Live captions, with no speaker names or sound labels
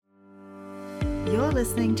You're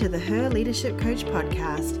listening to the Her Leadership Coach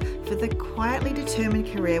podcast for the quietly determined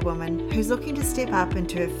career woman who's looking to step up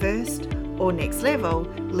into her first or next level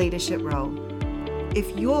leadership role.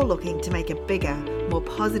 If you're looking to make a bigger, more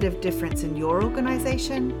positive difference in your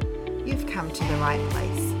organization, you've come to the right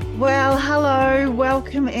place. Well, hello,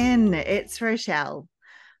 welcome in. It's Rochelle.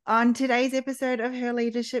 On today's episode of Her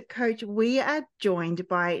Leadership Coach, we are joined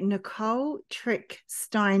by Nicole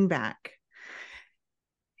Steinbach.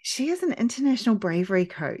 She is an international bravery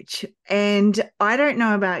coach, and I don't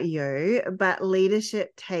know about you, but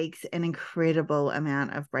leadership takes an incredible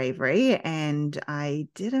amount of bravery. And I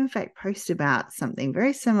did, in fact, post about something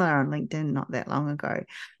very similar on LinkedIn not that long ago.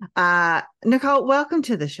 Nicole, welcome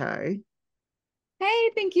to the show.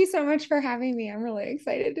 Hey, thank you so much for having me. I'm really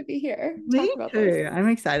excited to be here. Me too. I'm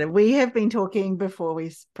excited. We have been talking before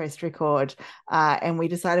we pressed record, and we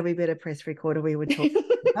decided we better press record or we would talk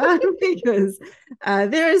because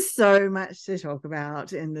there is so much to talk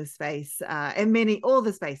about in this space, and all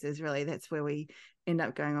the spaces, really. That's where we end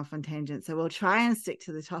up going off on tangents. So we'll try and stick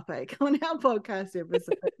to the topic on our podcast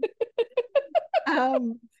episode.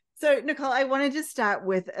 So, Nicole, I want to just start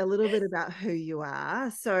with a little bit about who you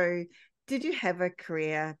are. So, did you have a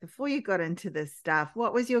career before you got into this stuff?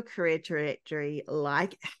 What was your career trajectory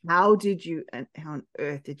like? How on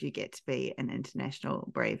earth did you get to be an international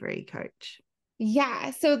bravery coach?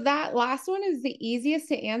 Yeah, so that last one is the easiest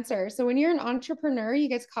to answer. So when you're an entrepreneur, you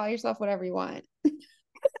get to call yourself whatever you want.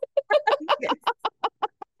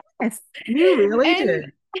 Yes, you really do.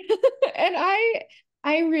 And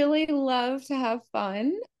I really love to have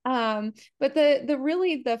fun. But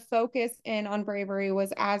the focus in on bravery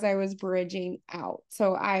was as I was bridging out.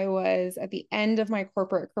 So I was at the end of my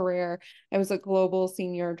corporate career. I was a global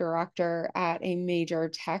senior director at a major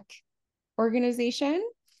tech organization.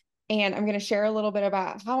 And I'm going to share a little bit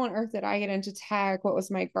about how on earth did I get into tech? What was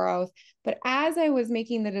my growth? But as I was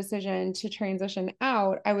making the decision to transition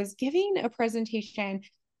out, I was giving a presentation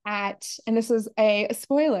and this is a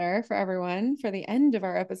spoiler for everyone for the end of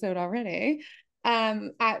our episode already,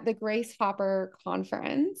 at the Grace Hopper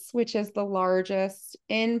Conference, which is the largest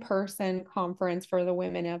in-person conference for the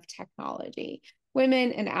women of technology,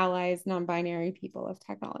 women and allies, non-binary people of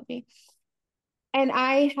technology. And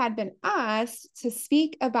I had been asked to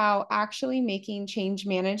speak about actually making change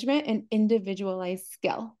management an individualized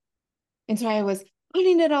skill. And so I was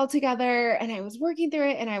putting it all together and I was working through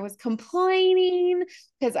it and I was complaining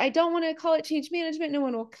because I don't want to call it change management. No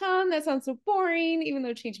one will come. That sounds so boring, even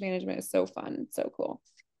though change management is so fun, so cool.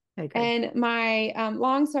 Okay. And my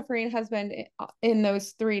long-suffering husband in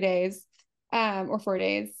those 3 days or 4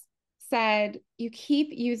 days said, "You keep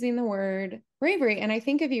using the word bravery, and I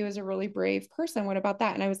think of you as a really brave person. What about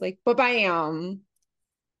that?" And I was like, "But bam."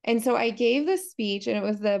 And so I gave this speech, and it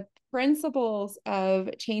was the principles of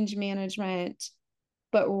change management,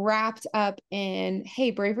 but wrapped up in,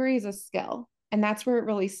 hey, bravery is a skill. And that's where it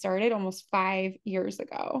really started almost 5 years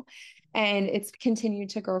ago. And it's continued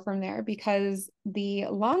to grow from there because the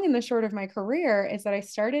long and the short of my career is that I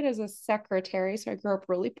started as a secretary. So I grew up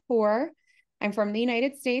really poor. I'm from the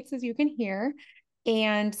United States, as you can hear,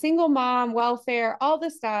 and single mom, welfare, all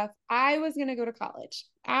this stuff. I was going to go to college.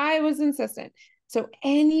 I was insistent. So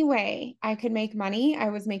anyway, I could make money. I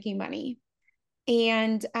was making money.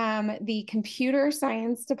 And the computer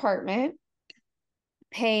science department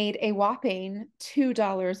paid a whopping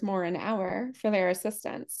 $2 more an hour for their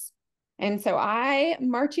assistants. And so I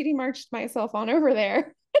marched myself on over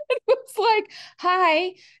there. It was like,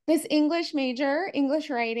 hi, this English major, English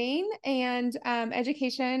writing and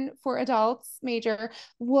education for adults major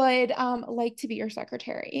would like to be your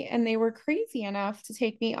secretary. And they were crazy enough to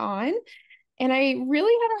take me on. And I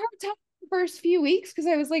really had a hard time the first few weeks because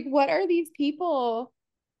I was like, what are these people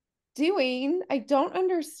doing? I don't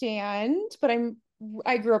understand, but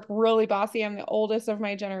I grew up really bossy. I'm the oldest of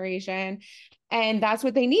my generation. And that's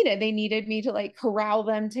what they needed. They needed me to like corral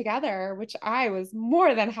them together, which I was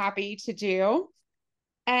more than happy to do.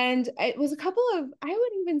 And it was I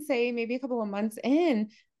would even say maybe a couple of months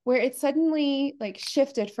in where it suddenly like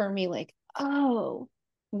shifted for me, like, oh,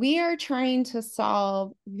 we are trying to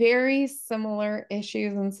solve very similar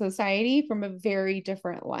issues in society from a very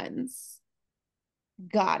different lens.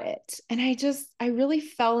 Got it. And I really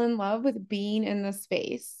fell in love with being in the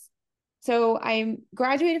space. So I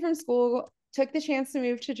graduated from school, took the chance to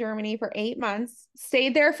move to Germany for 8 months,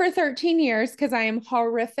 stayed there for 13 years because I am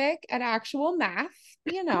horrific at actual math,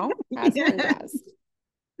 as one does.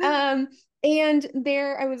 And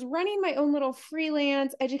there I was running my own little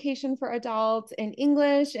freelance education for adults in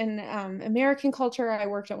English and American culture. I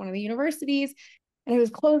worked at one of the universities and I was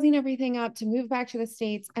closing everything up to move back to the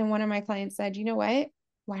States. And one of my clients said, you know what?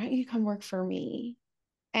 why don't you come work for me?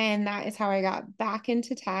 And that is how I got back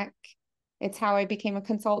into tech. It's how I became a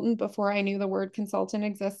consultant before I knew the word consultant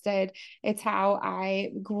existed. It's how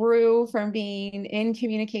I grew from being in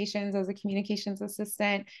communications as a communications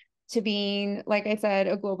assistant to being, like I said,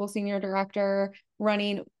 a global senior director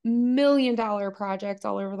running $1 million projects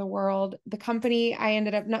all over the world. The company I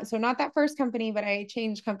ended up not that first company, but I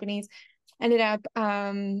changed companies, ended up,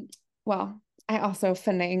 well, I also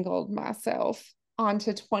finagled myself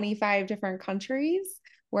onto 25 different countries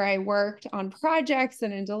where I worked on projects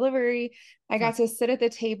and in delivery. I got to sit at the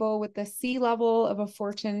table with the C-level of a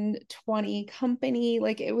Fortune 20 company.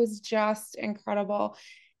 Like, it was just incredible.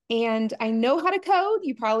 And I know how to code.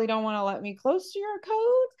 You probably don't want to let me close to your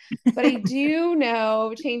code, but I do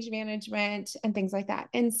know change management and things like that.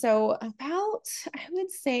 And so I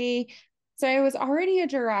would say, so I was already a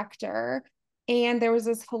director, and there was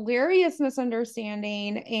this hilarious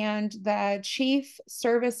misunderstanding, and the chief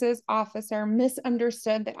services officer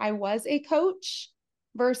misunderstood that I was a coach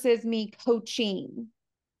versus me coaching.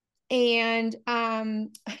 And kind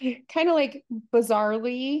of like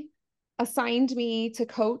bizarrely assigned me to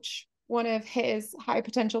coach one of his high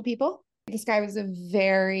potential people. This guy was a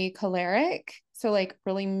very choleric, so like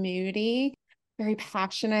really moody, very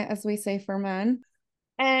passionate, as we say for men.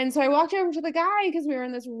 And so I walked over to the guy because we were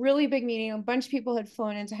in this really big meeting. A bunch of people had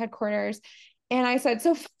flown into headquarters. And I said,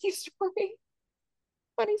 so funny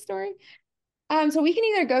story. So we can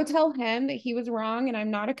either go tell him that he was wrong and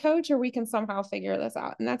I'm not a coach, or we can somehow figure this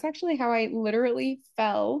out. And that's actually how I literally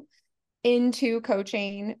fell into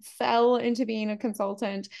coaching, fell into being a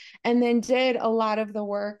consultant, and then did a lot of the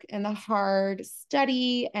work and the hard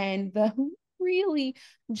study and the really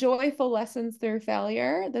joyful lessons through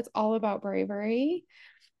failure. That's all about bravery.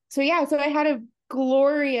 So yeah, so I had a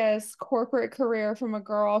glorious corporate career from a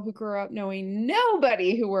girl who grew up knowing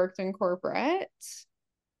nobody who worked in corporate.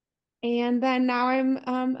 And then now I'm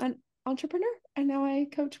an entrepreneur, and now I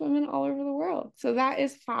coach women all over the world. So that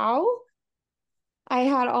is how I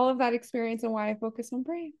had all of that experience and why I focus on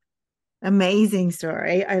Brave. Amazing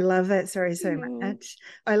story. I love that story so Yeah. much.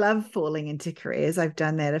 I love falling into careers. I've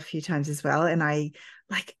done that a few times as well. And I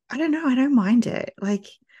don't know, I don't mind it. Like,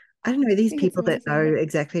 I don't know, these think it's people that know amazing.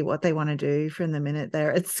 exactly what they want to do from the minute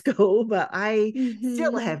they're at school, but I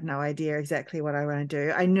still Mm-hmm. have no idea exactly what I want to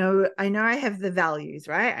do. I know I have the values,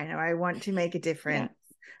 right? I know I want to make a Yeah. difference.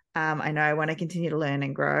 I know I want to continue to learn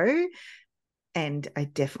and grow. And I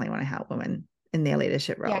definitely want to help women in their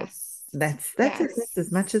leadership roles. Yes. That's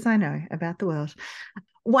as much Yes. as I know about the world.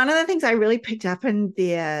 One of the things I really picked up in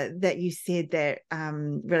there that you said that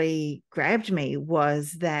really grabbed me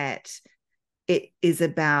was that it is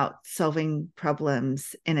about solving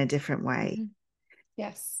problems in a different way. Mm-hmm.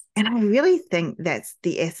 Yes. And I really think that's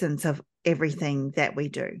the essence of everything that we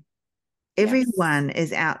do. Yes. Everyone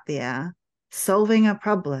is out there solving a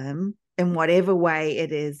problem in whatever way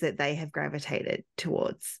it is that they have gravitated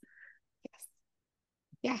towards. Yes.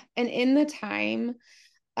 Yeah. And in the time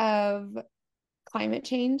of climate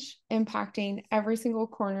change impacting every single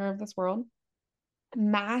corner of this world,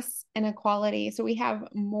 mass inequality. So we have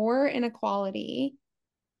more inequality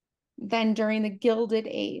than during the Gilded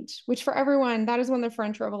Age, which for everyone, that is when the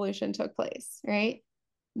French Revolution took place, right?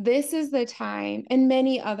 This is the time, and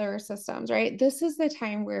many other systems, right? This is the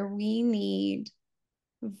time where we need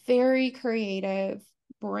very creative,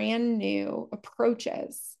 brand new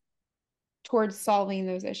approaches towards solving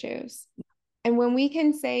those issues. And when we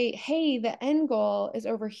can say, hey, the end goal is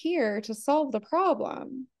over here to solve the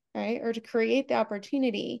problem, right? Or to create the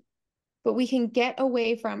opportunity, but we can get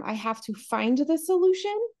away from, I have to find the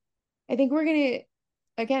solution. I think we're going to,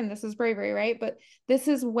 again, this is bravery, right? But this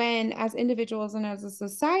is when, as individuals and as a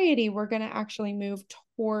society, we're going to actually move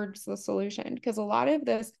towards the solution, because a lot of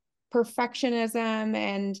this perfectionism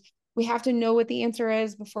and we have to know what the answer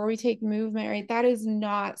is before we take movement, right? That is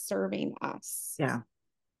not serving us. Yeah.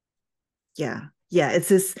 It's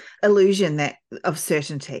this illusion that of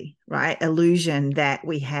certainty, right? Illusion that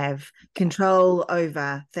we have control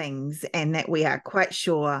over things and that we are quite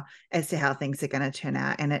sure as to how things are going to turn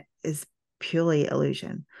out, and it is purely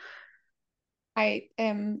illusion. I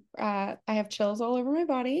have chills all over my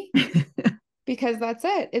body because that's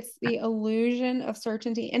it. It's the illusion of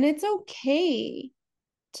certainty, and it's okay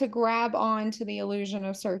to grab on to the illusion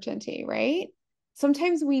of certainty, right?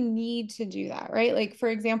 Sometimes we need to do that, right? Like, for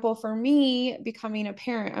example, for me, becoming a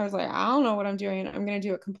parent, I was like, I don't know what I'm doing. I'm going to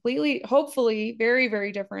do it completely, hopefully, very,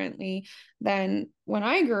 very differently than when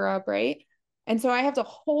I grew up, right? And so I have to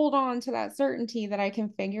hold on to that certainty that I can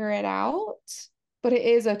figure it out. But it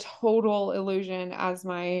is a total illusion, as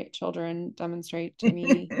my children demonstrate to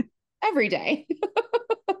me every day.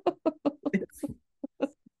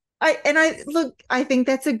 I think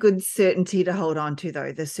that's a good certainty to hold on to,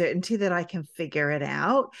 though, the certainty that I can figure it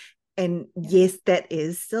out. And yes, that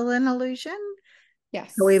is still an illusion.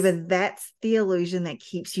 Yes. However, that's the illusion that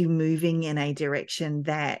keeps you moving in a direction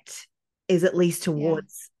that is at least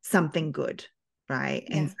towards something good, right?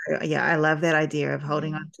 Yeah. And so, yeah, I love that idea of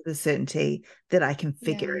holding on to the certainty that I can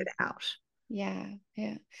figure it out. Yeah.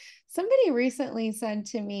 Yeah. Somebody recently said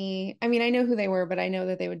to me, I mean, I know who they were, but I know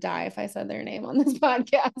that they would die if I said their name on this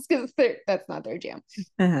podcast because that's not their jam.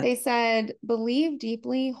 They said, believe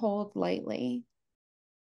deeply, hold lightly.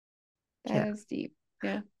 That is deep.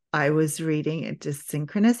 Yeah. I was reading it, just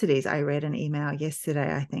synchronicities. I read an email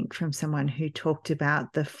yesterday, I think, from someone who talked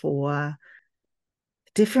about the 4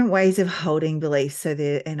 different ways of holding beliefs. So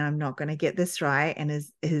there, and I'm not going to get this right. And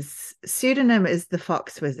his pseudonym is the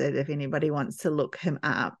Fox Wizard, if anybody wants to look him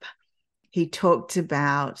up. He talked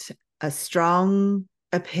about a strong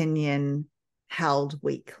opinion held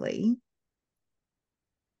weakly,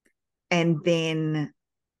 and then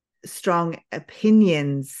strong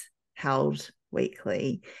opinions held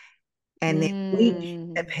weakly, and then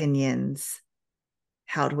weak opinions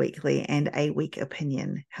held weakly, and a weak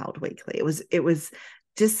opinion held weakly. It was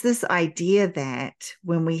just this idea that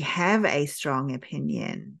when we have a strong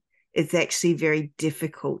opinion, it's actually very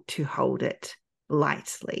difficult to hold it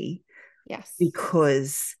lightly. Yes.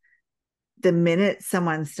 Because the minute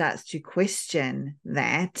someone starts to question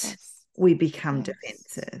that, we become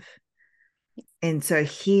defensive. And so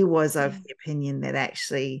he was of the opinion that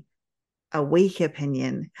actually a weak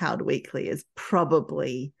opinion held weakly is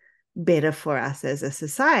probably better for us as a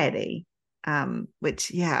society,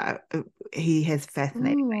 which, he has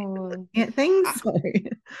fascinating ways of looking at things. So.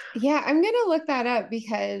 Yeah, I'm going to look that up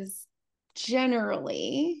because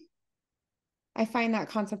generally I find that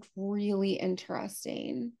concept really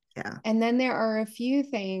interesting. Yeah. And then there are a few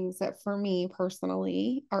things that for me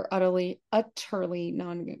personally are utterly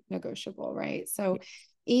non-negotiable, right? So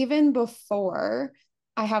even before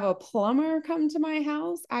I have a plumber come to my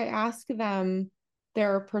house, I ask them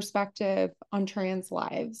their perspective on trans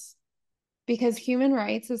lives, because human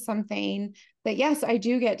rights is something that, yes, I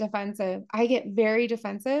do get defensive. I get very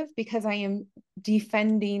defensive because I am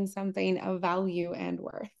defending something of value and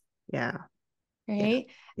worth. Yeah. Right.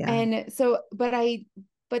 Yeah. And so,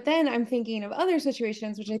 but then I'm thinking of other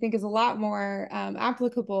situations, which I think is a lot more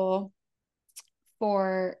applicable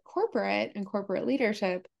for corporate and corporate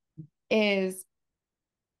leadership, is,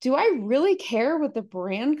 do I really care what the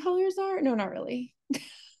brand colors are? No, not really.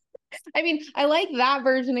 I mean, I like that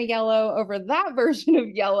version of yellow over that version of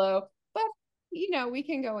yellow, but we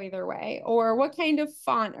can go either way. Or what kind of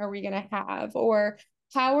font are we going to have? Or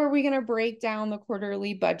how are we going to break down the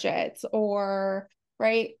quarterly budgets? Or,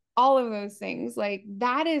 right, all of those things. Like,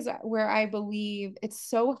 that is where I believe it's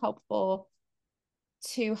so helpful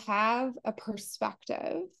to have a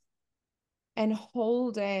perspective and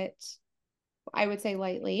hold it, I would say,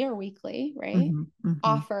 lightly or weakly, right?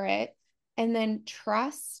 Offer it, and then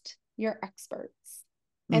trust your experts.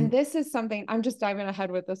 And this is something, I'm just diving ahead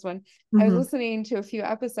with this one. I was listening to a few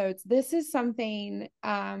episodes. This is something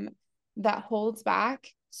that holds back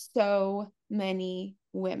so many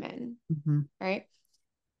women, right?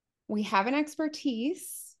 We have an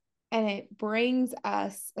expertise and it brings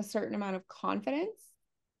us a certain amount of confidence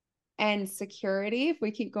and security. If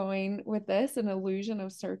we keep going with this, an illusion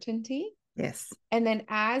of certainty. Yes. And then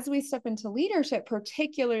as we step into leadership,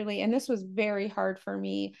 particularly, and this was very hard for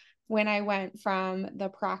me when I went from the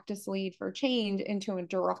practice lead for change into a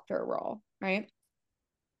director role, right?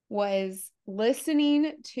 Was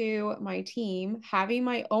listening to my team, having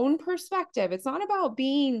my own perspective. It's not about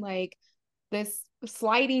being like this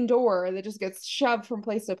sliding door that just gets shoved from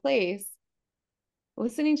place to place.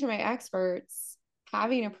 Listening to my experts,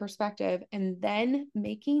 having a perspective, and then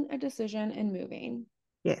making a decision and moving.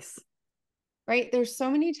 Yes. Right? There's so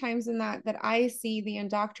many times in that I see the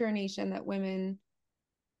indoctrination that women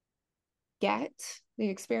get, the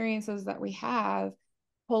experiences that we have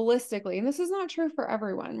holistically. And this is not true for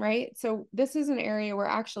everyone, right? So this is an area where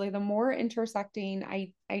actually the more intersecting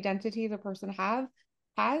identity the person has,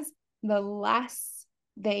 the less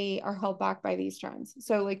they are held back by these trends.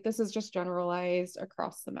 So like, this is just generalized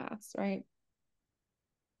across the mass, right?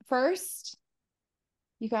 First,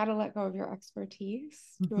 you got to let go of your expertise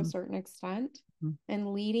to a certain extent,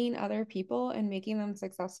 and leading other people and making them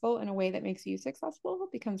successful in a way that makes you successful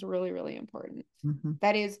becomes really, really important.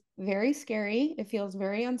 That is very scary. It feels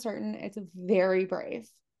very uncertain. It's very brave,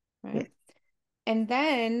 right? Yes. And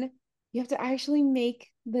then you have to actually make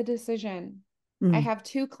the decision. I have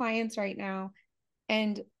 2 clients right now,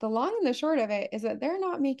 and the long and the short of it is that they're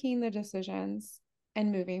not making the decisions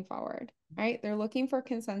and moving forward. right? They're looking for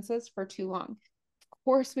consensus for too long. Of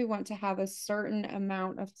course, we want to have a certain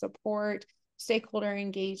amount of support, stakeholder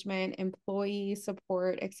engagement, employee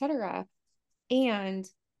support, etc., and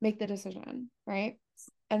make the decision, right?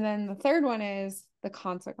 And then the third one is the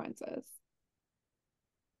consequences.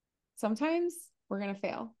 Sometimes we're going to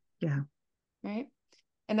fail. Yeah. Right.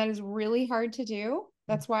 And that is really hard to do.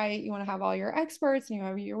 That's why you want to have all your experts and you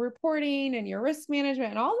have your reporting and your risk management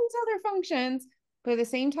and all these other functions. But at the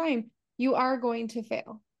same time, you are going to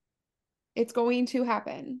fail. It's going to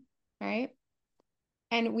happen. Right.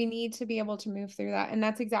 And we need to be able to move through that. And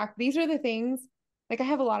these are the things, like I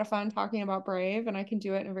have a lot of fun talking about Brave and I can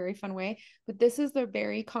do it in a very fun way, but this is the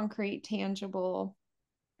very concrete, tangible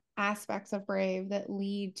aspects of Brave that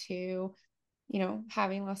lead to,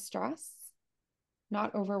 having less stress,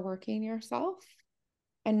 not overworking yourself,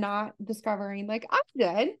 and not discovering, like I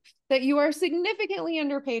did, that you are significantly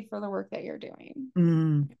underpaid for the work that you're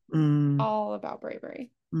doing. All about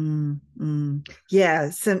bravery. Yeah,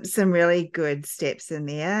 some really good steps in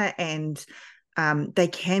there, and they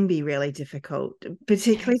can be really difficult,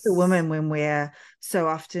 particularly for women, when we're so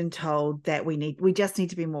often told that we just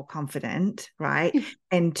need to be more confident, right?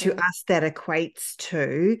 And to us, that equates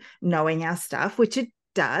to knowing our stuff, which it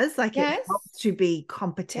does. Like it helps to be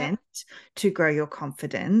competent to grow your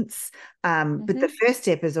confidence. But the first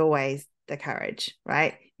step is always the courage,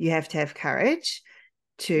 right? You have to have courage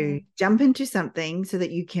to jump into something so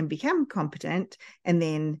that you can become competent and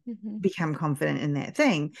then become confident in that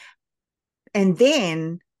thing. And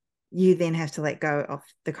then you then have to let go of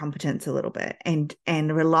the competence a little bit and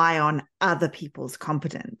rely on other people's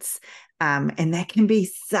competence. And that can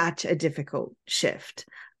be such a difficult shift.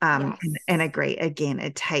 And agree, again,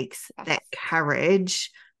 it takes that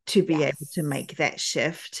courage to be able to make that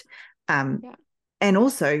shift. And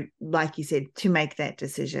also, like you said, to make that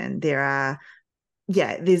decision, there's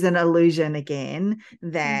an illusion again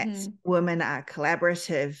that women are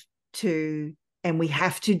collaborative and we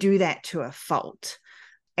have to do that to a fault.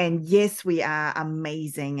 And yes, we are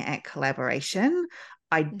amazing at collaboration.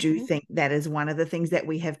 I do think that is one of the things that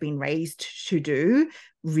we have been raised to do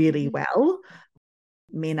really well.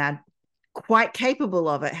 Men are quite capable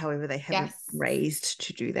of it, however, they haven't been raised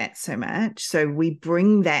to do that so much. So we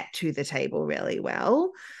bring that to the table really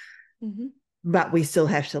well, but we still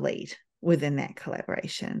have to lead within that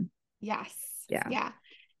collaboration. Yeah.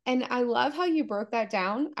 And I love how you broke that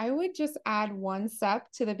down. I would just add one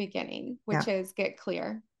step to the beginning, which is get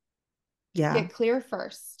clear. Get clear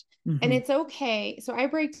first. And it's okay. So I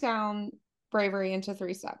break down bravery into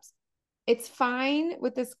 3 steps. It's fine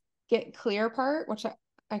with this get clear part, which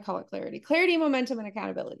I call it clarity, momentum, and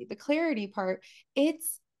accountability. The clarity part,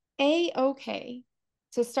 it's okay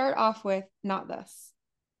to start off with not this.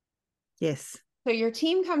 Yes. So your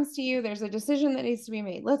team comes to you, there's a decision that needs to be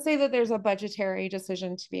made. Let's say that there's a budgetary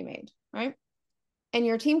decision to be made, right? And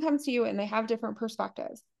your team comes to you and they have different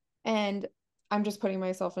perspectives. And I'm just putting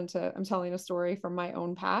myself I'm telling a story from my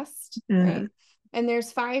own past, right? And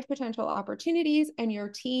there's 5 potential opportunities and your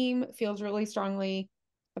team feels really strongly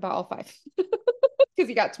about all 5 because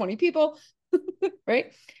you got 20 people,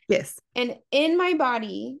 right? Yes. And in my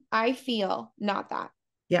body, I feel not that.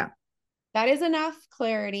 Yeah. That is enough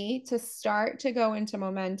clarity to start to go into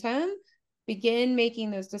momentum, begin making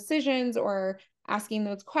those decisions or asking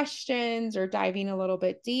those questions or diving a little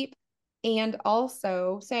bit deep, and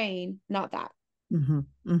also saying, not that.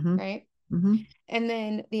 Right. And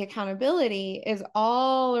then the accountability is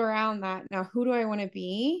all around that. Now, who do I want to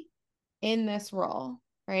be in this role?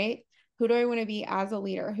 Right. Who do I want to be as a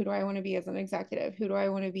leader? Who do I want to be as an executive? Who do I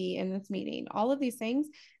want to be in this meeting? All of these things.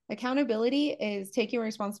 Accountability is taking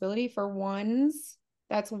responsibility for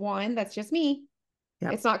that's just me.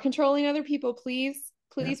 Yep. It's not controlling other people. Please.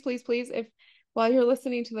 If while you're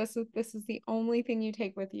listening to this is the only thing you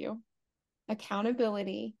take with you.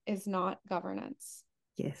 Accountability is not governance.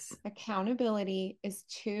 Yes. Accountability is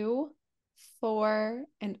to, for,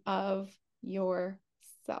 and of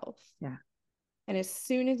yourself. Yeah. And as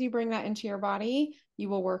soon as you bring that into your body, you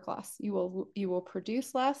will work less. You will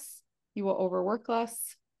produce less. You will overwork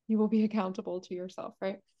less. You will be accountable to yourself,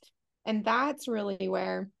 right? And that's really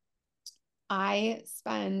where I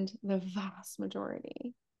spend the vast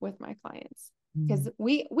majority with my clients, because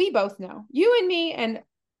we both know, you and me and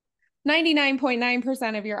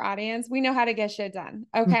 99.9% of your audience, we know how to get shit done.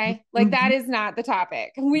 Okay. Like that is not the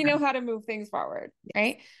topic. We know how to move things forward.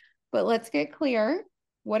 Right. But let's get clear.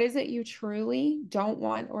 What is it you truly don't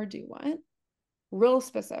want or do want? Real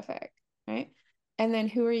specific. Right. And then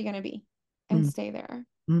who are you going to be? And stay there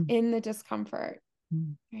in the discomfort.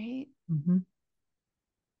 Right.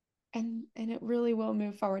 And it really will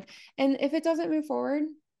move forward. And if it doesn't move forward,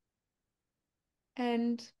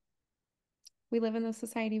 And we live in the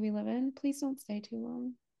society we live in. Please don't stay too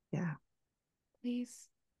long. Yeah. Please.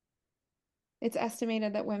 It's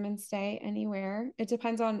estimated that women stay anywhere. It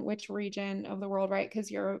depends on which region of the world, right?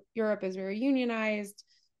 Because Europe is very unionized.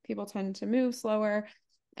 People tend to move slower.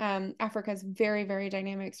 Africa is very, very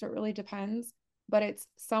dynamic. So it really depends. But it's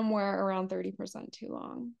somewhere around 30% too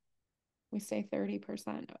long. We stay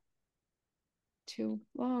 30% too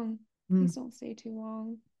long. Please don't stay too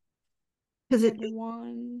long. Because it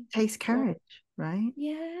Everyone. takes courage, right?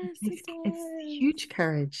 Yes, it It's does. huge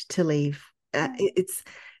courage to leave. Yeah. It's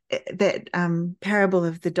that parable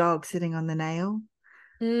of the dog sitting on the nail.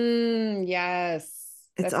 Yes,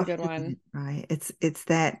 It's that's a good often one. that, right.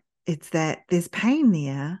 It's that there's pain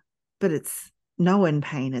there, but it's known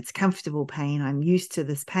pain. It's comfortable pain. I'm used to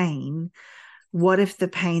this pain. What if the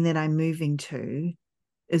pain that I'm moving to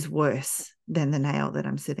is worse than the nail that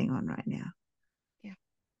I'm sitting on right now? Yeah.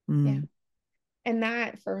 Yeah. Mm. And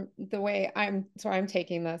that for the way I'm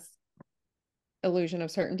taking this illusion of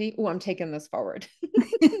certainty. Oh, I'm taking this forward.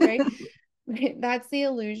 Right? That's the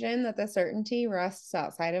illusion that the certainty rests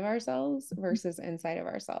outside of ourselves versus inside of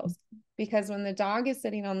ourselves. Because when the dog is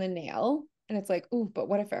sitting on the nail and it's like, ooh, but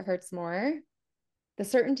what if it hurts more? The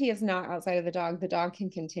certainty is not outside of the dog. The dog can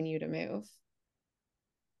continue to move.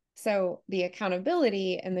 So the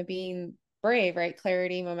accountability and the being brave, right?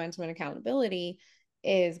 Clarity, momentum, and accountability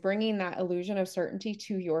is bringing that illusion of certainty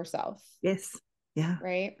to yourself. Yes. Yeah.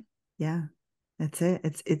 Right. Yeah. That's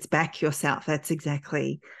it. It's back yourself. That's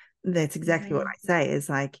exactly what I say is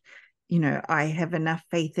like, I have enough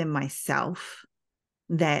faith in myself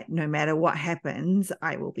that no matter what happens,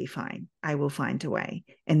 I will be fine. I will find a way.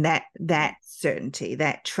 And that certainty,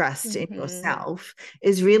 that trust in yourself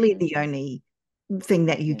is really the only thing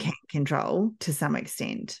that you can control to some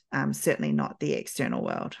extent. Certainly not the external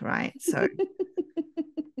world, right? So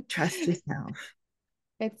trust yourself.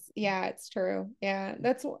 It's true. Yeah.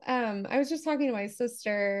 That's I was just talking to my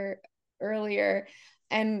sister earlier,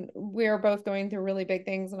 and we are both going through really big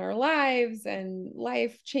things in our lives and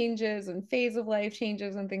life changes and phase of life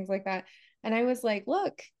changes and things like that. And I was like,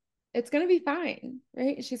 look, it's gonna be fine.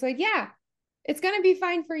 Right. She's like, yeah, it's gonna be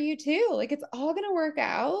fine for you too. Like it's all gonna work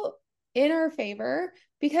out in our favor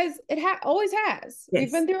because it always has. We've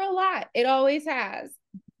Yes. been through a lot. It always has.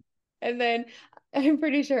 And then I'm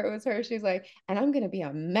pretty sure it was her. She's like, and I'm going to be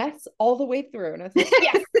a mess all the way through. And I was like,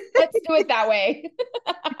 yes, let's do it that way.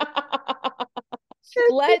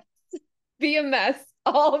 Let's be a mess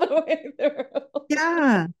all the way through.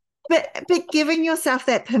 Yeah. But giving yourself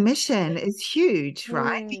that permission is huge,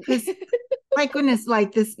 right? Because my goodness,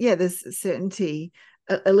 like this certainty,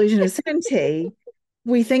 illusion of certainty,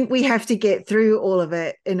 we think we have to get through all of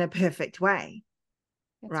it in a perfect way.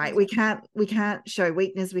 Right. We can't show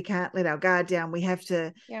weakness. We can't let our guard down. We have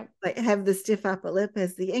to like have the stiff upper lip,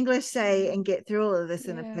 as the English say, and get through all of this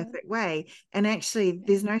in a perfect way. And actually,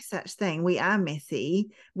 there's no such thing. We are messy.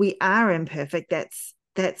 We are imperfect.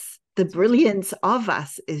 That's the brilliance of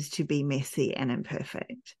us, is to be messy and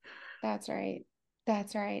imperfect. That's right.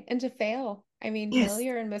 That's right. And to fail. I mean, Yes.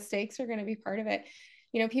 failure and mistakes are going to be part of it.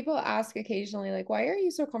 People ask occasionally, like, why are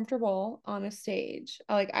you so comfortable on a stage?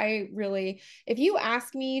 Like, if you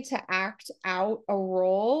ask me to act out a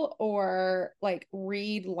role or like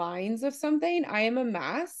read lines of something, I am a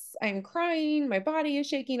mess. I'm crying. My body is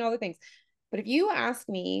shaking, all the things. But if you ask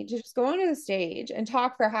me to just go onto the stage and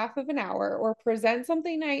talk for half of an hour or present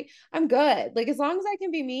something, I'm good. Like as long as I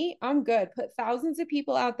can be me, I'm good. Put thousands of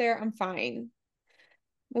people out there, I'm fine.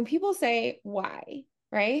 When people say why,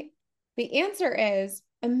 right? The answer is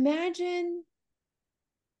imagine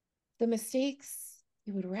the mistakes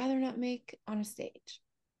you would rather not make on a stage.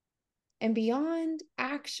 And beyond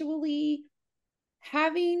actually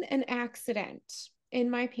having an accident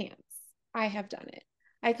in my pants, I have done it.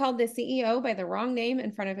 I called the CEO by the wrong name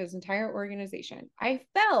in front of his entire organization. I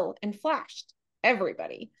fell and flashed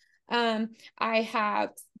everybody. I have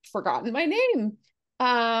forgotten my name.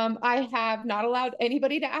 I have not allowed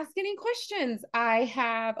anybody to ask any questions. I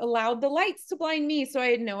have allowed the lights to blind me, so I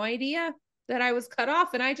had no idea that I was cut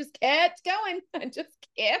off, and I just kept going. I just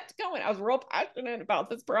kept going. I was real passionate about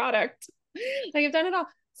this product. Like I've done it all.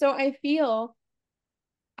 So I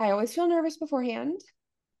always feel nervous beforehand.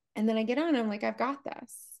 And then I get on, I'm like, I've got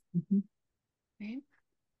this. Right.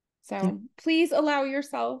 So please allow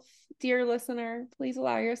yourself, dear listener, please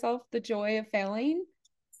allow yourself the joy of failing,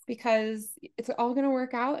 because it's all going to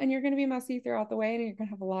work out and you're going to be messy throughout the way and you're going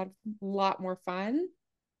to have a lot more fun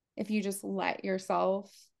if you just let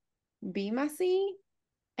yourself be messy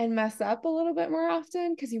and mess up a little bit more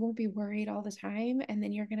often, because you won't be worried all the time. And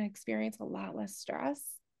then you're going to experience a lot less stress.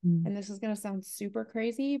 and this is going to sound super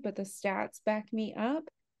crazy, but the stats back me up,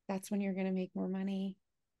 that's when you're going to make more money.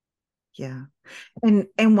 Yeah.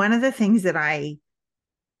 And one of the things that I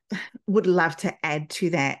would love to add to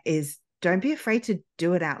that is don't be afraid to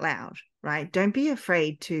do it out loud, right? Don't be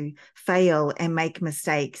afraid to fail and make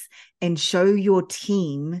mistakes and show your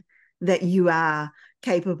team that you are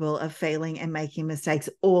capable of failing and making mistakes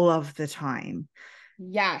all of the time.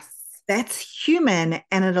 Yes. That's human,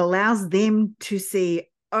 and it allows them to see,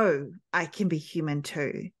 oh, I can be human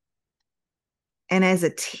too. And as a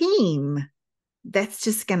team, that's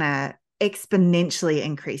just going to exponentially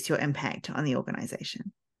increase your impact on the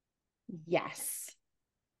organization. Yes.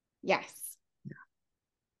 Yes. Yeah.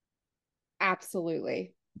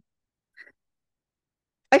 Absolutely.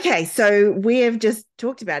 Okay, so we have just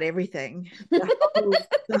talked about everything.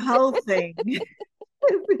 The whole thing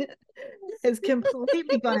has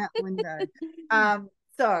completely gone out the window.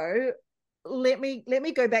 So let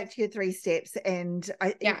me go back to your 3 steps, and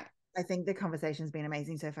I think the conversation's been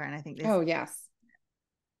amazing so far, and I think this. Oh yes.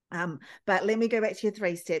 But let me go back to your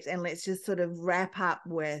 3 steps, and let's just sort of wrap up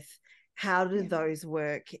with how do those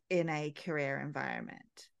work in a career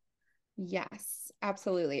environment? Yes,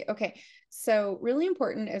 absolutely. Okay. So really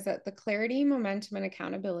important is that the clarity, momentum, and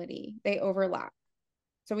accountability, they overlap.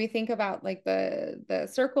 So we think about like the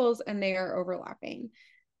circles, and they are overlapping.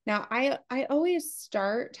 Now, I always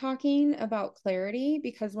start talking about clarity,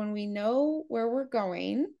 because when we know where we're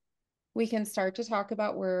going, we can start to talk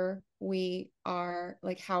about where we are,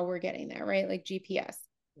 like how we're getting there, right? Like GPS.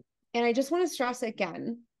 And I just want to stress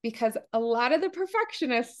again, because a lot of the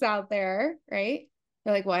perfectionists out there, right?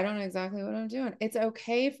 They're like, well, I don't know exactly what I'm doing. It's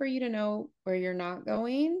okay for you to know where you're not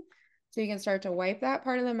going, so you can start to wipe that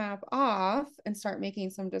part of the map off and start making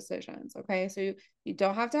some decisions. Okay. So you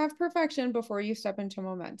don't have to have perfection before you step into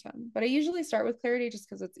momentum. But I usually start with clarity just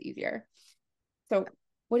because it's easier. So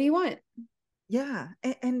what do you want? Yeah.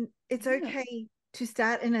 And it's okay to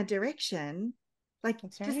start in a direction, like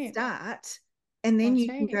just start, and then you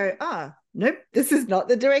can go, oh, nope, this is not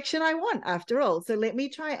the direction I want after all. So let me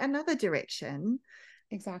try another direction.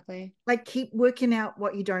 Exactly. Like keep working out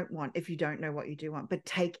what you don't want if you don't know what you do want, but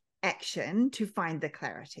take action to find the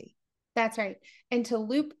clarity. That's right. And to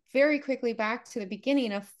loop very quickly back to the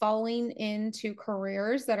beginning of falling into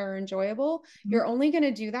careers that are enjoyable, you're only going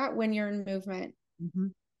to do that when you're in movement.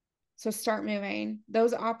 So start moving.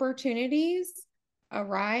 Those opportunities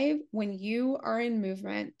arrive when you are in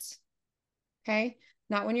movement. Okay.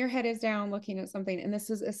 Not when your head is down looking at something. And this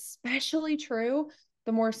is especially true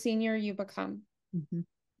the more senior you become.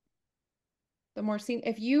 The more senior,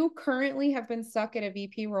 if you currently have been stuck at a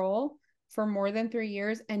VP role for more than 3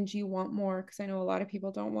 years and you want more, because I know a lot of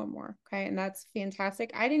people don't want more. Okay. And that's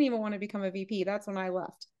fantastic. I didn't even want to become a VP. That's when I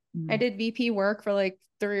left. I did VP work for like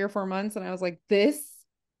 3 or 4 months, and I was like, this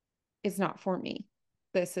is not for me.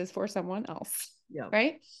 This is for someone else.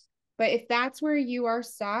 Right. But if that's where you are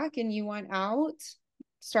stuck and you want out,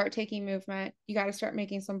 start taking movement. You got to start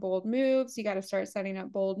making some bold moves. You got to start setting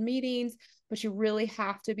up bold meetings, but you really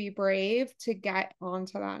have to be brave to get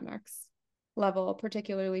onto that next level,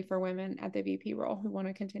 particularly for women at the VP role who want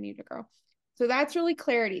to continue to grow. So that's really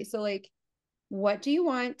clarity. So like, what do you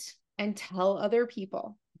want? And tell other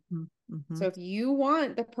people. So if you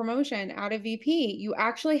want the promotion out of VP, you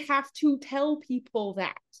actually have to tell people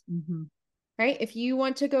that, right? If you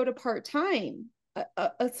want to go to part-time,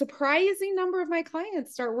 a surprising number of my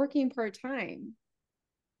clients start working part-time,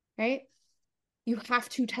 right? You have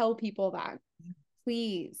to tell people that.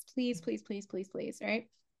 Please, please, please, please, please, please, right?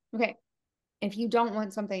 Okay. If you don't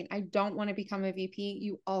want something, I don't want to become a VP,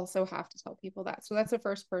 you also have to tell people that. So that's the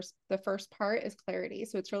first part is clarity.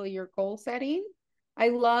 So it's really your goal setting. I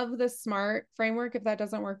love the SMART framework. If that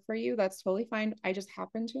doesn't work for you, that's totally fine. I just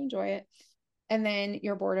happen to enjoy it. And then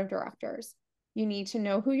your board of directors. You need to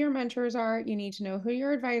know who your mentors are. You need to know who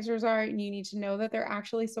your advisors are. And you need to know that they're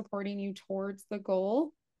actually supporting you towards the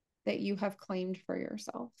goal that you have claimed for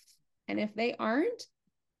yourself. And if they aren't,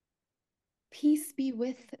 peace be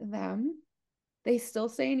with them. They still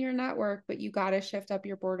stay in your network, but you got to shift up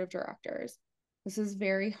your board of directors. This is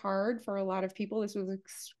very hard for a lot of people. This was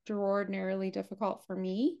extraordinarily difficult for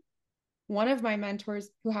me. One of my mentors,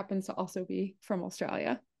 who happens to also be from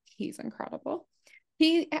Australia, he's incredible.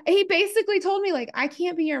 He basically told me, like, I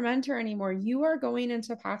can't be your mentor anymore. You are going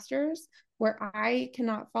into pastures where I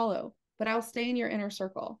cannot follow, but I'll stay in your inner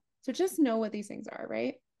circle. So just know what these things are,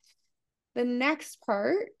 right? The next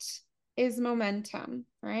part is momentum,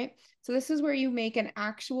 right? So this is where you make an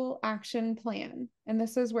actual action plan. And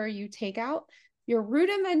this is where you take out your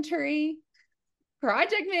rudimentary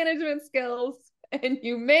project management skills and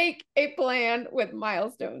you make a plan with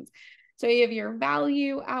milestones. So you have your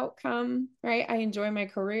value outcome, right? I enjoy my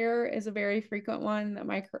career is a very frequent one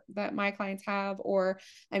that my clients have, or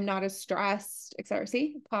I'm not as stressed, etc.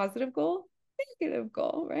 See, positive goal, negative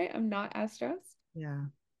goal, right? I'm not as stressed. Yeah.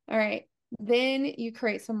 All right. Then you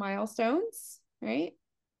create some milestones, right?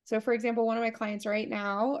 So for example, one of my clients right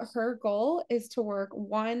now, her goal is to work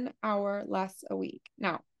 1 hour less a week.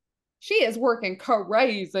 Now, she is working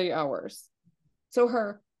crazy hours. So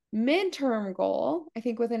her midterm goal, I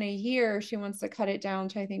think within a year, she wants to cut it down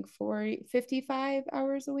to, I think, 55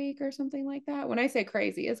 hours a week or something like that. When I say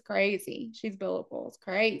crazy, it's crazy. She's billable. It's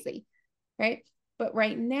crazy, right? But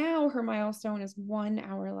right now, her milestone is 1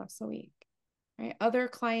 hour less a week, right? Other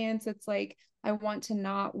clients, it's like, I want to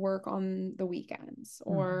not work on the weekends,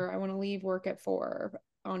 or I want to leave work at 4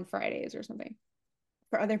 on Fridays or something.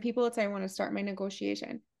 For other people, it's I want to start my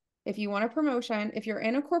negotiation. If you want a promotion, if you're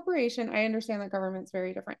in a corporation, I understand that government's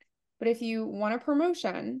very different. But if you want a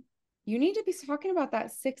promotion, you need to be talking about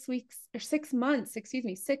that 6 weeks or 6 months, 6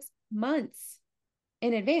 months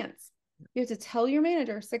in advance. You have to tell your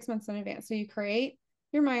manager 6 months in advance. So you create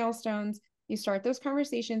your milestones, you start those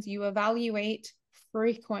conversations, you evaluate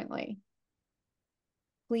frequently.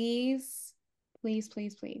 Please, please,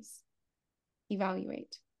 please, please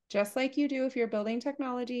evaluate. Just like you do if you're building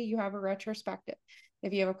technology, you have a retrospective.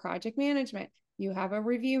 If you have a project management, you have a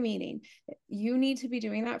review meeting. You need to be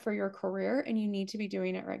doing that for your career, and you need to be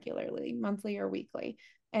doing it regularly, monthly or weekly.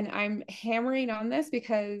 And I'm hammering on this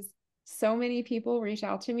because so many people reach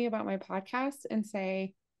out to me about my podcast and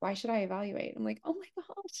say, why should I evaluate? I'm like, oh my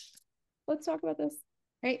gosh, let's talk about this,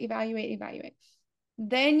 right? Evaluate.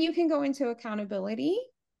 Then you can go into accountability.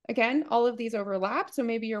 Again, all of these overlap. So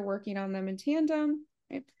maybe you're working on them in tandem,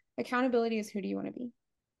 right? Accountability is, who do you want to be,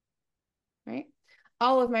 right?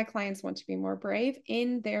 All of my clients want to be more brave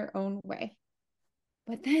in their own way.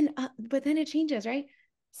 But then it changes, right?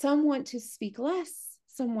 Some want to speak less,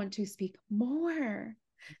 some want to speak more,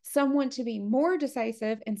 some want to be more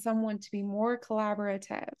decisive, and some want to be more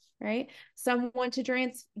collaborative, right? Some want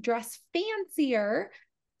to dress fancier,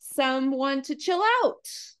 some want to chill out,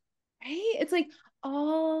 right? It's like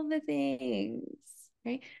all the things,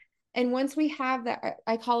 right? And once we have that,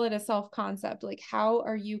 I call it a self concept. Like, how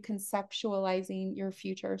are you conceptualizing your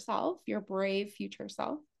future self, your brave future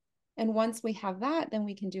self? And once we have that, then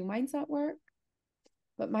we can do mindset work.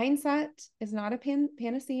 But mindset is not a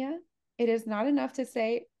panacea. It is not enough to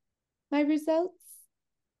say, my results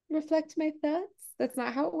reflect my thoughts. That's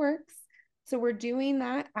not how it works. So we're doing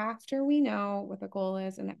that after we know what the goal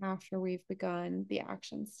is and after we've begun the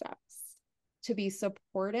action steps to be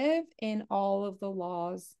supportive in all of the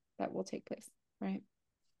laws that will take place, right?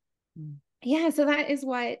 Yeah, so that is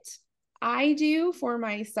what I do for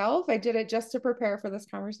myself. I did it just to prepare for this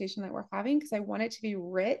conversation that we're having because I want it to be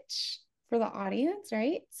rich for the audience,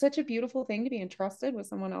 right? Such a beautiful thing to be entrusted with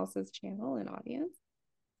someone else's channel and audience.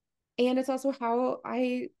 And it's also how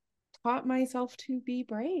I taught myself to be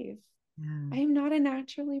brave. I am not a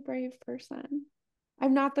naturally brave person.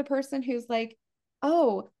 I'm not the person who's like,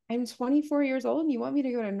 oh, I'm 24 years old and you want me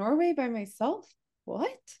to go to Norway by myself?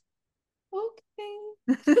 What?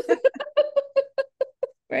 Okay.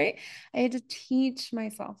 Right? I had to teach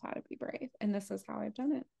myself how to be brave, and this is how I've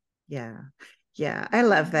done it. Yeah, I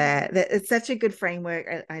love that. It's such a good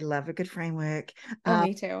framework. I love a good framework.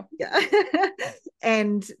 Me too. Yeah.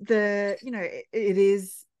 And it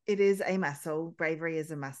is a muscle. Bravery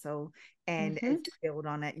is a muscle, and as you build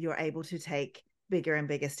on it, you're able to take bigger and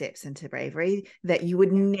bigger steps into bravery that you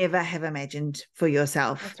would never have imagined for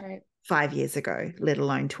yourself. That's right. 5 years ago, let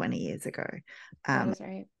alone 20 years ago. That is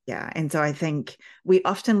right. Yeah. And so I think we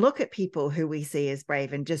often look at people who we see as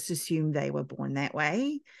brave and just assume they were born that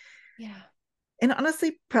way. Yeah. And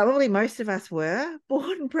honestly, probably most of us were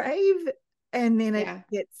born brave, and then it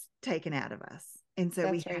gets taken out of us. And so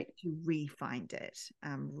we have to re-find it,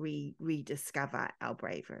 rediscover our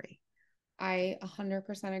bravery. I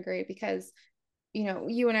 100% agree because,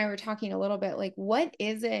 you and I were talking a little bit, like, what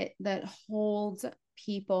is it that holds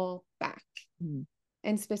people back?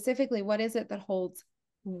 And specifically, what is it that holds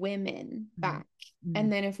women back?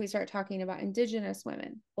 And then if we start talking about Indigenous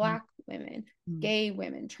women, Black women, gay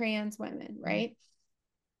women, trans women, right?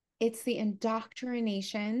 It's the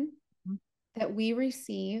indoctrination that we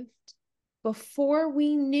received before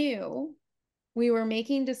we knew we were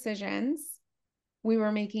making decisions.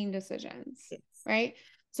 Right?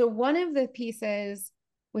 So one of the pieces,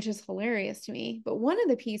 which is hilarious to me, but one of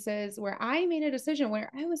the pieces where I made a decision where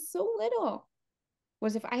I was so little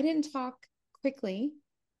was if I didn't talk quickly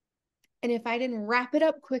and if I didn't wrap it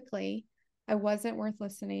up quickly, I wasn't worth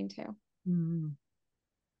listening to.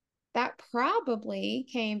 that probably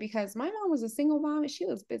came because my mom was a single mom and she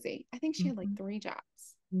was busy. I think she had like 3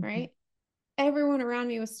 jobs, right? Everyone around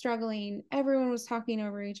me was struggling. Everyone was talking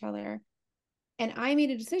over each other. And I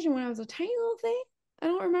made a decision when I was a tiny little thing. I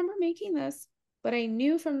don't remember making this, but I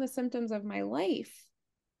knew from the symptoms of my life,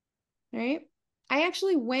 right? I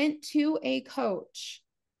actually went to a coach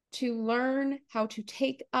to learn how to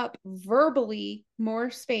take up verbally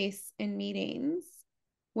more space in meetings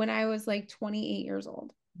when I was like 28 years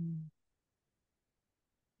old.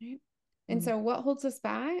 Right? And so what holds us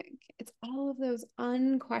back? It's all of those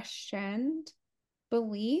unquestioned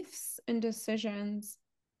beliefs and decisions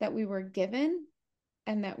that we were given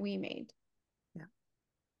and that we made.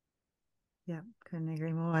 Yeah, couldn't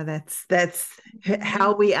agree more. That's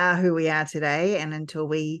how we are who we are today. And until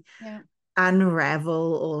we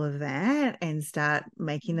unravel all of that and start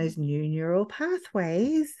making those new neural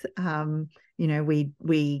pathways,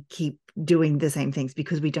 we keep doing the same things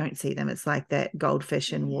because we don't see them. It's like that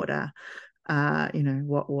goldfish in water.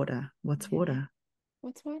 What water? What's water?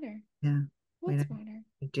 What's water? Yeah. What's water?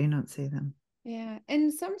 We do not see them. Yeah.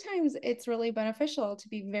 And sometimes it's really beneficial to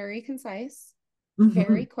be very concise,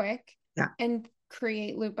 very quick, and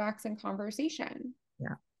create loopbacks in conversation.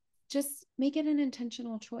 Yeah. Just make it an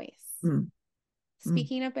intentional choice.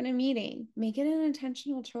 Speaking up in a meeting, make it an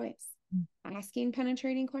intentional choice. Asking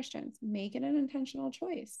penetrating questions, make it an intentional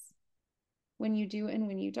choice when you do and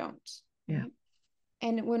when you don't. Right?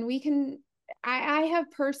 And when we can, I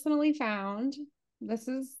have personally found, this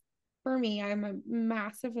is for me, I'm a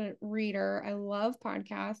massive reader. I love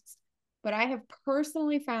podcasts, but I have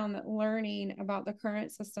personally found that learning about the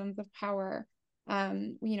current systems of power,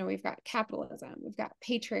 we've got capitalism, we've got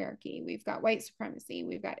patriarchy, we've got white supremacy,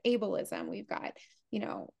 we've got ableism, we've got,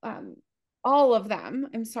 all of them.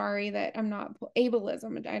 I'm sorry that I'm not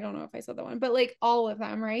ableism. I don't know if I said that one, but like all of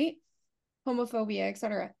them, right? Homophobia,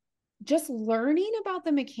 etc. Just learning about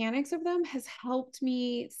the mechanics of them has helped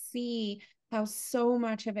me see how so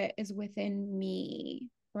much of it is within me,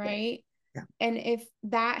 right? Yeah. And if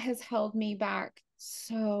that has held me back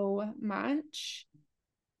so much,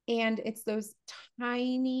 and it's those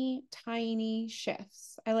tiny, tiny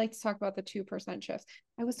shifts. I like to talk about the 2% shifts.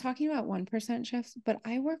 I was talking about 1% shifts, but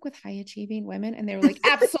I work with high achieving women and they were like,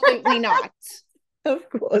 absolutely not. Of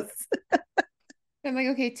course. I'm like,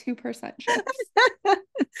 okay, 2% shifts.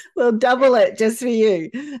 We'll double it just for you.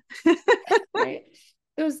 Right.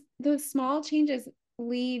 Those small changes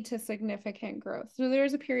lead to significant growth. So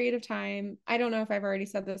there's a period of time, I don't know if I've already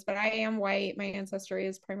said this, but I am white. My ancestry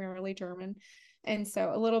is primarily German. And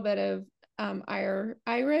so a little bit of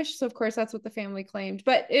Irish. So of course that's what the family claimed,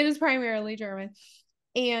 but it is primarily German.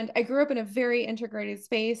 And I grew up in a very integrated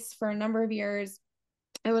space for a number of years.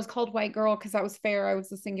 It was called White Girl because that was fair. I was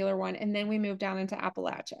the singular one. And then we moved down into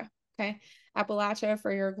Appalachia. Okay. Appalachia,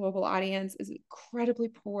 for your global audience, is incredibly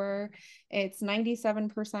poor. It's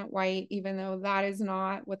 97% white, even though that is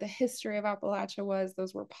not what the history of Appalachia was.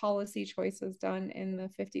 Those were policy choices done in the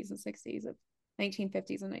 50s and 60s, of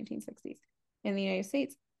 1950s and 1960s in the United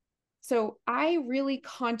States. So I really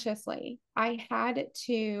consciously, I had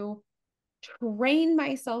to train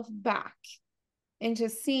myself back into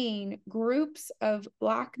seeing groups of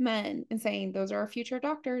Black men and saying, those are our future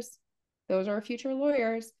doctors. Those are our future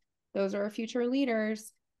lawyers. Those are our future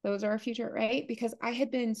leaders. Those are our future, right? Because I had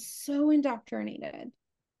been so indoctrinated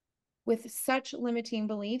with such limiting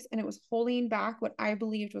beliefs, and it was holding back what I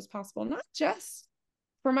believed was possible, not just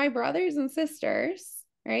for my brothers and sisters,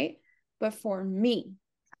 right? But for me.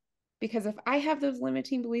 Because if I have those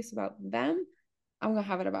limiting beliefs about them, I'm going to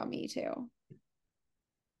have it about me too.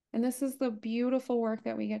 And this is the beautiful work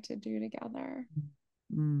that we get to do together.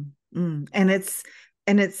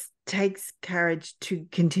 And it takes courage to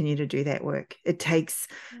continue to do that work. It takes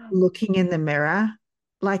looking in the mirror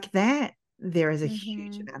like that. There is a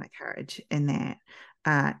huge amount of courage in that.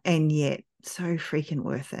 And yet so freaking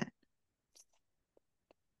worth it.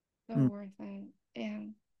 So worth it. Yeah.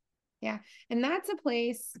 Yeah. And that's a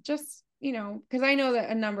place, just, because I know that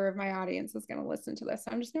a number of my audience is going to listen to this.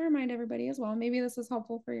 So I'm just going to remind everybody as well. Maybe this is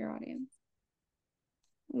helpful for your audience.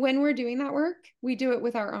 When we're doing that work, we do it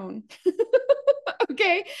with our own.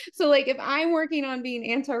 Okay. So like if I'm working on being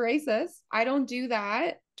anti-racist, I don't do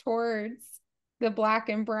that towards the Black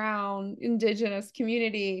and brown Indigenous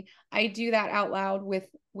community. I do that out loud with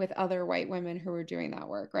other white women who are doing that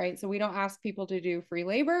work. Right. So we don't ask people to do free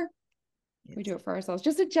labor. Yes. We do it for ourselves.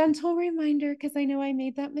 Just a gentle reminder, because I know I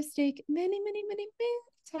made that mistake many, many, many,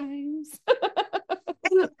 many times.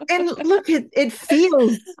 and look, it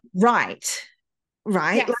feels right. Yes.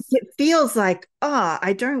 Like it feels like,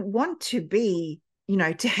 I don't want to be,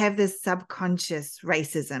 to have this subconscious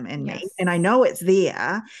racism in me, Yes. and I know it's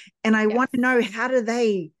there, and I want Yes. to know, how do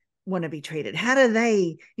they want to be treated? How do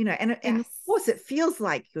they, and of Yes. course it feels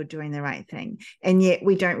like you're doing the right thing, and yet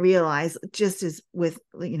we don't realize, just as with,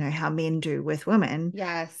 how men do with women,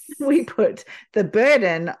 Yes. we put the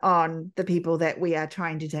burden on the people that we are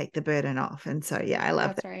trying to take the burden off. And so, yeah, I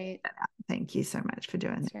love That's that. right. Thank you so much for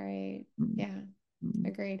doing That's that. right. Mm. Yeah.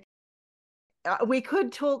 Agreed. We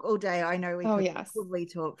could talk all day. I know we Oh, could yes. probably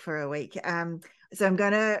talk for a week. So I'm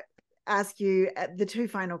going to ask you the two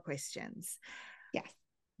final questions. Yes.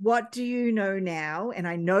 What do you know now? And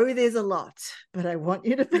I know there's a lot, but I want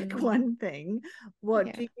you to pick one thing.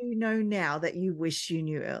 What do you know now that you wish you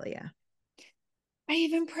knew earlier? I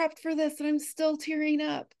even prepped for this and I'm still tearing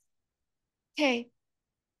up. Okay.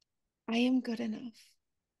 I am good enough.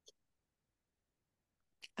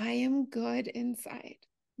 I am good inside.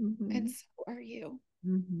 Mm-hmm. And so are you.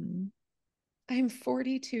 Mm-hmm. I'm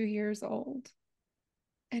 42 years old.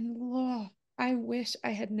 And I wish I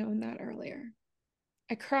had known that earlier.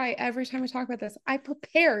 I cry every time I talk about this. I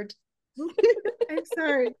prepared. I'm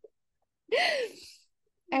sorry.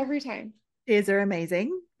 Every time. Tears are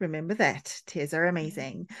amazing. Remember that. Tears are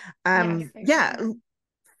amazing. Yes, Yeah,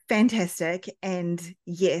 fantastic. And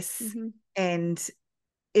yes. Mm-hmm. And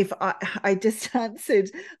if I just answered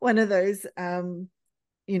one of those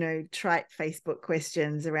trite Facebook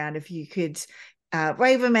questions around, if you could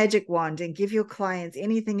wave a magic wand and give your clients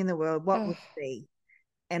anything in the world, what would it be?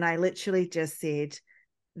 And I literally just said,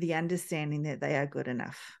 the understanding that they are good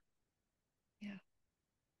enough. Yeah.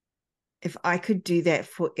 If I could do that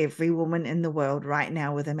for every woman in the world right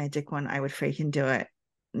now with a magic wand, I would freaking do it.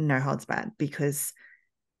 No holds barred, because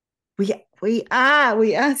we are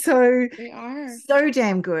so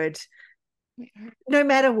damn good. We are. No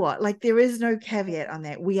matter what, like, there is no caveat on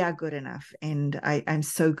that. We are good enough. And I'm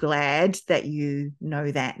so glad that you know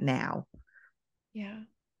that now. Yeah.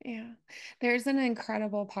 Yeah. There's an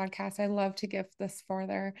incredible podcast. I love to gift this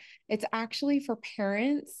further. It's actually for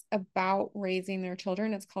parents about raising their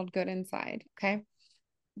children. It's called Good Inside. Okay.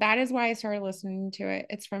 That is why I started listening to it.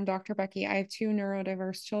 It's from Dr. Becky. I have two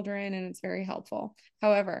neurodiverse children and it's very helpful.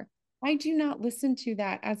 However, I do not listen to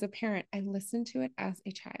that as a parent. I listen to it as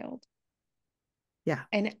a child. Yeah.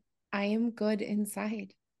 And I am good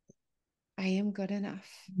inside. I am good enough.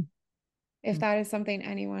 If that is something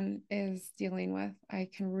anyone is dealing with, I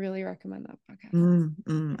can really recommend that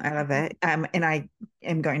podcast. I love that. And I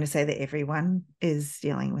am going to say that everyone is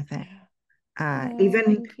dealing with that. Even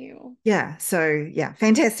thank you. Yeah. So yeah,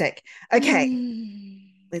 fantastic. Okay.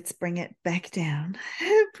 Let's bring it back down.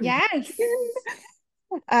 Yes.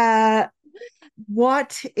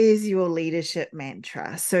 What is your leadership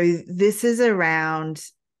mantra? So this is around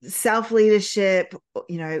self-leadership,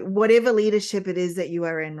 whatever leadership it is that you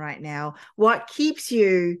are in right now. What keeps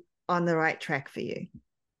you on the right track for you?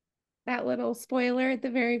 That little spoiler at the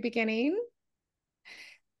very beginning.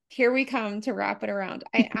 Here we come to wrap it around.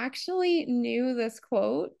 I actually knew this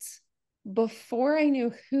quote before I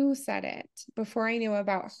knew who said it, before I knew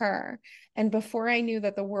about her, and before I knew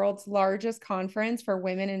that the world's largest conference for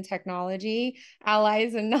women in technology,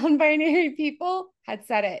 allies, and non-binary people had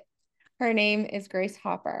said it. Her name is Grace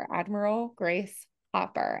Hopper, Admiral Grace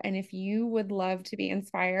Hopper. And if you would love to be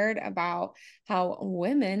inspired about how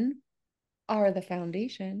women are the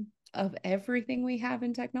foundation of everything we have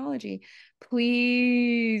in technology,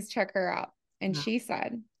 please check her out. And she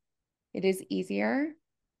said, it is easier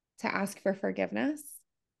to ask for forgiveness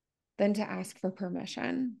than to ask for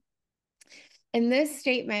permission. And this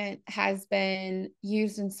statement has been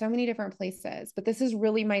used in so many different places, but this is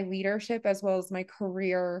really my leadership as well as my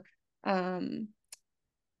career,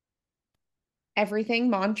 everything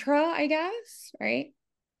mantra, I guess, right?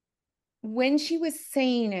 When she was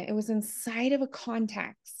saying it, it was inside of a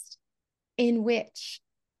context in which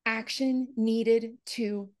action needed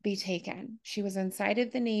to be taken. She was inside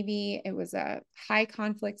of the Navy. It was a high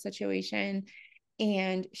conflict situation.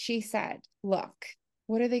 And she said, look,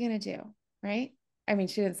 what are they going to do? Right? I mean,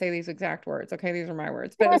 she didn't say these exact words. Okay. These are my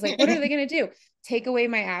words, but it was like, what are they going to do? Take away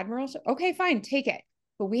my admiralship? Okay, fine. Take it.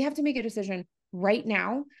 But we have to make a decision right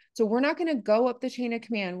now. So we're not going to go up the chain of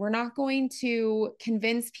command. We're not going to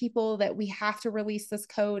convince people that we have to release this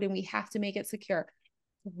code and we have to make it secure.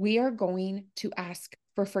 We are going to ask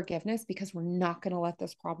for forgiveness because we're not going to let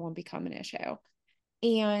this problem become an issue.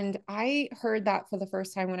 And I heard that for the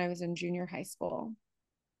first time when I was in junior high school.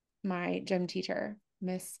 My gym teacher,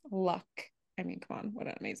 Miss Luck. I mean, come on, what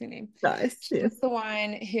an amazing name. Nice. She was the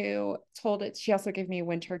one who told it. She also gave me a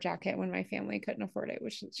winter jacket when my family couldn't afford it,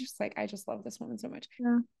 which is just like, I just love this woman so much.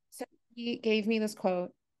 Yeah. So he gave me this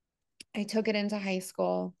quote. I took it into high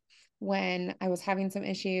school when I was having some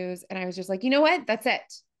issues and I was just like, you know what? That's it.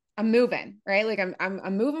 I'm moving, right? Like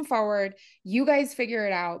I'm moving forward. You guys figure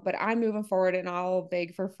it out, but I'm moving forward and I'll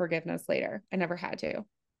beg for forgiveness later. I never had to.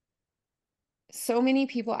 So many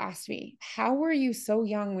people asked me, how were you so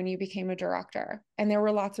young when you became a director? And there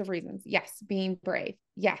were lots of reasons. Yes, being brave.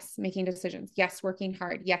 Yes, making decisions. Yes, working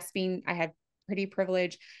hard. Yes, I had pretty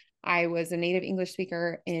privilege. I was a native English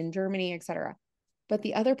speaker in Germany, etc. But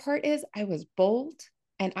the other part is I was bold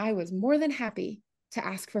and I was more than happy to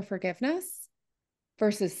ask for forgiveness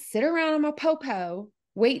versus sit around on my popo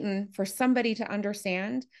waiting for somebody to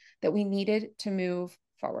understand that we needed to move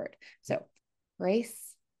forward. So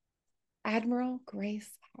Grace, Admiral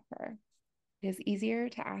Grace Hopper, it is easier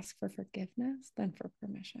to ask for forgiveness than for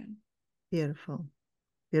permission. Beautiful.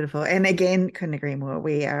 Beautiful. And again, couldn't agree more.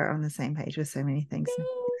 We are on the same page with so many things. No.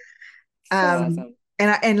 So awesome.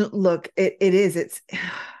 And look, it's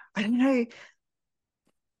I don't know.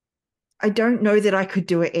 I don't know that I could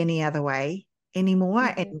do it any other way anymore.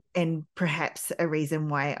 Mm-hmm. And perhaps a reason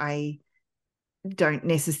why I don't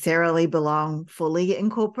necessarily belong fully in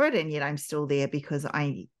corporate, and yet I'm still there because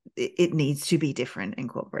it needs to be different in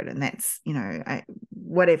corporate. And that's,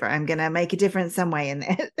 whatever, I'm going to make a difference some way in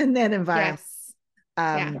that environment. Yes.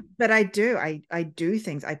 Yeah. But I do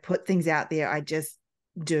things, I put things out there, I just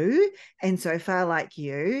do. And so far, like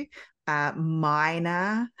you,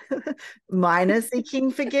 minor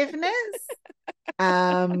seeking forgiveness,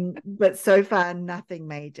 but so far nothing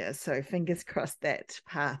major, so fingers crossed that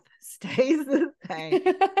path stays the same.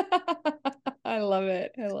 I love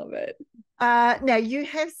it. Now you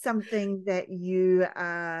have something that you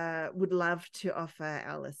would love to offer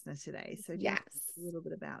our listener today, so yes, a little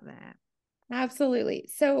bit about that. Absolutely.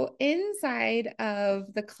 So inside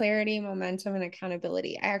of the clarity, momentum, and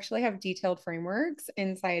accountability, I actually have detailed frameworks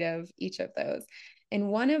inside of each of those. And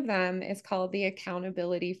one of them is called the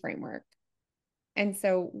accountability framework. And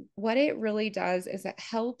so what it really does is it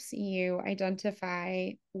helps you identify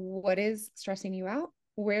what is stressing you out,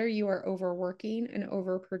 where you are overworking and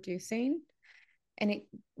overproducing. And it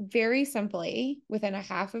very simply, within a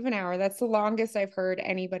half of an hour, that's the longest I've heard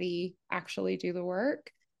anybody actually do the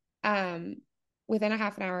work. Within a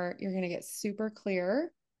half an hour, you're going to get super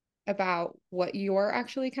clear about what you're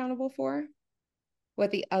actually accountable for,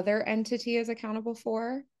 what the other entity is accountable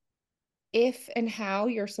for, if and how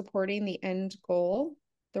you're supporting the end goal,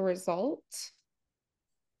 the result,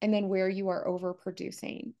 and then where you are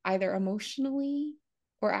overproducing, either emotionally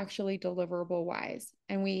or actually deliverable wise.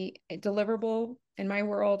 And deliverable in my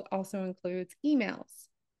world also includes emails,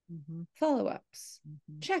 follow-ups,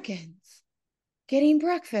 check-ins, getting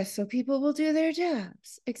breakfast so people will do their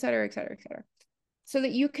jobs, et cetera, et cetera, et cetera. So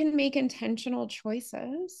that you can make intentional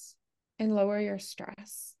choices and lower your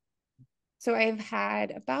stress. So I've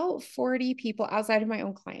had about 40 people outside of my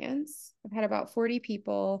own clients. I've had about 40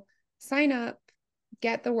 people sign up,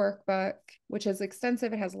 get the workbook, which is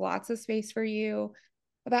extensive. It has lots of space for you.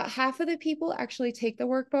 About half of the people actually take the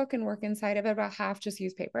workbook and work inside of it. About half just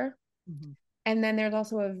use paper. And then there's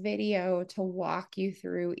also a video to walk you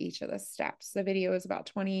through each of the steps. The video is about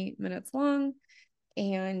 20 minutes long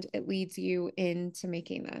and it leads you into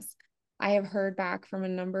making this. I have heard back from a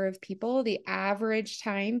number of people, the average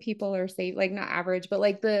time people are saving, like not average, but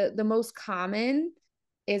like the most common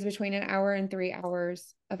is between an hour and 3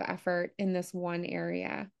 hours of effort in this one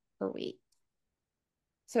area per week.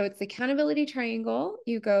 So it's the accountability triangle.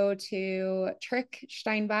 You go to Trick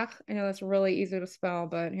Steinbach. I know that's really easy to spell,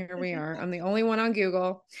 but here we are. I'm the only one on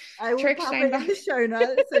Google. I will pop it in the show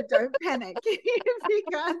notes, so don't panic if you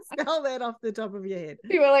can't spell that off the top of your head.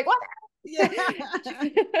 People are like, what? Yeah.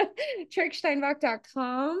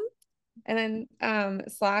 tricksteinbach.com and then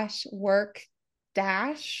 /work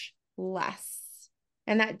 -less.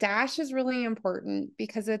 And that dash is really important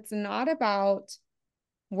because it's not about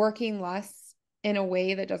working less in a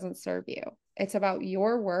way that doesn't serve you. It's about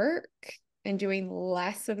your work and doing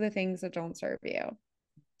less of the things that don't serve you.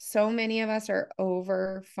 So many of us are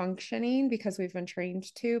over functioning because we've been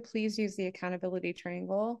trained to. Please use the accountability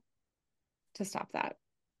triangle to stop that.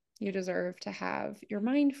 You deserve to have your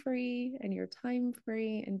mind free and your time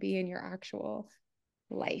free and be in your actual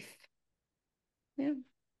life. Yeah.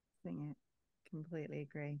 Completely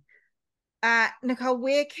agree. Nicole,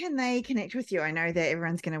 where can they connect with you? I know that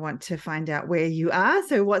everyone's going to want to find out where you are.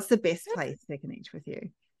 So what's the best place to connect with you?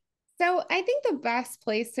 So I think the best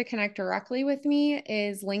place to connect directly with me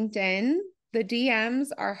is LinkedIn. The DMs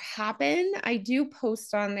are hopping. I do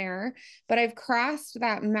post on there, but I've crossed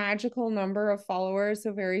that magical number of followers.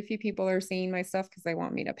 So very few people are seeing my stuff because they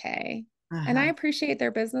want me to pay. And I appreciate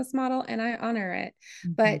their business model and I honor it.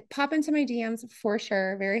 But pop into my DMs for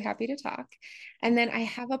sure. Very happy to talk. And then I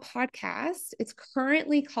have a podcast. It's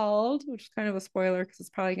currently called, which is kind of a spoiler because it's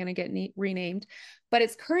probably going to get renamed, but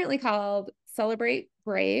it's currently called Celebrate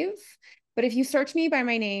Brave. But if you search me by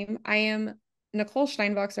my name, I am Nicole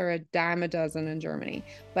Steinbachs are a dime a dozen in Germany,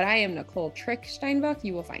 but I am Nicole Trick Steinbach.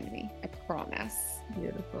 You will find me. I promise.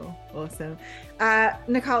 Beautiful. Awesome.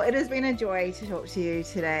 Nicole, it has been a joy to talk to you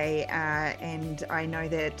today. And I know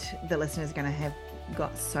that the listeners are going to have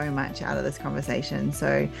got so much out of this conversation.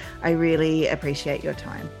 So I really appreciate your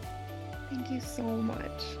time. Thank you so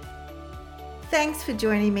much. Thanks for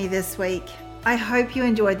joining me this week. I hope you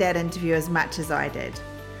enjoyed that interview as much as I did.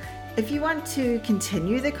 If you want to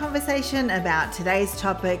continue the conversation about today's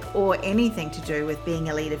topic or anything to do with being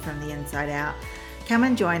a leader from the inside out, come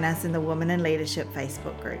and join us in the Women in Leadership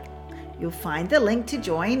Facebook group. You'll find the link to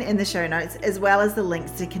join in the show notes, as well as the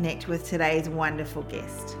links to connect with today's wonderful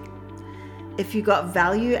guest. If you got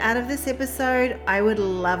value out of this episode, I would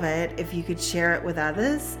love it if you could share it with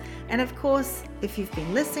others. And of course, if you've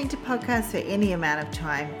been listening to podcasts for any amount of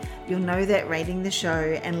time, you'll know that rating the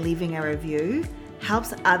show and leaving a review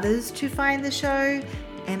helps others to find the show,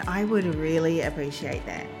 and I would really appreciate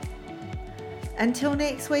that. Until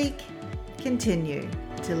next week, continue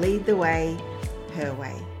to lead the way, her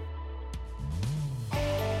way.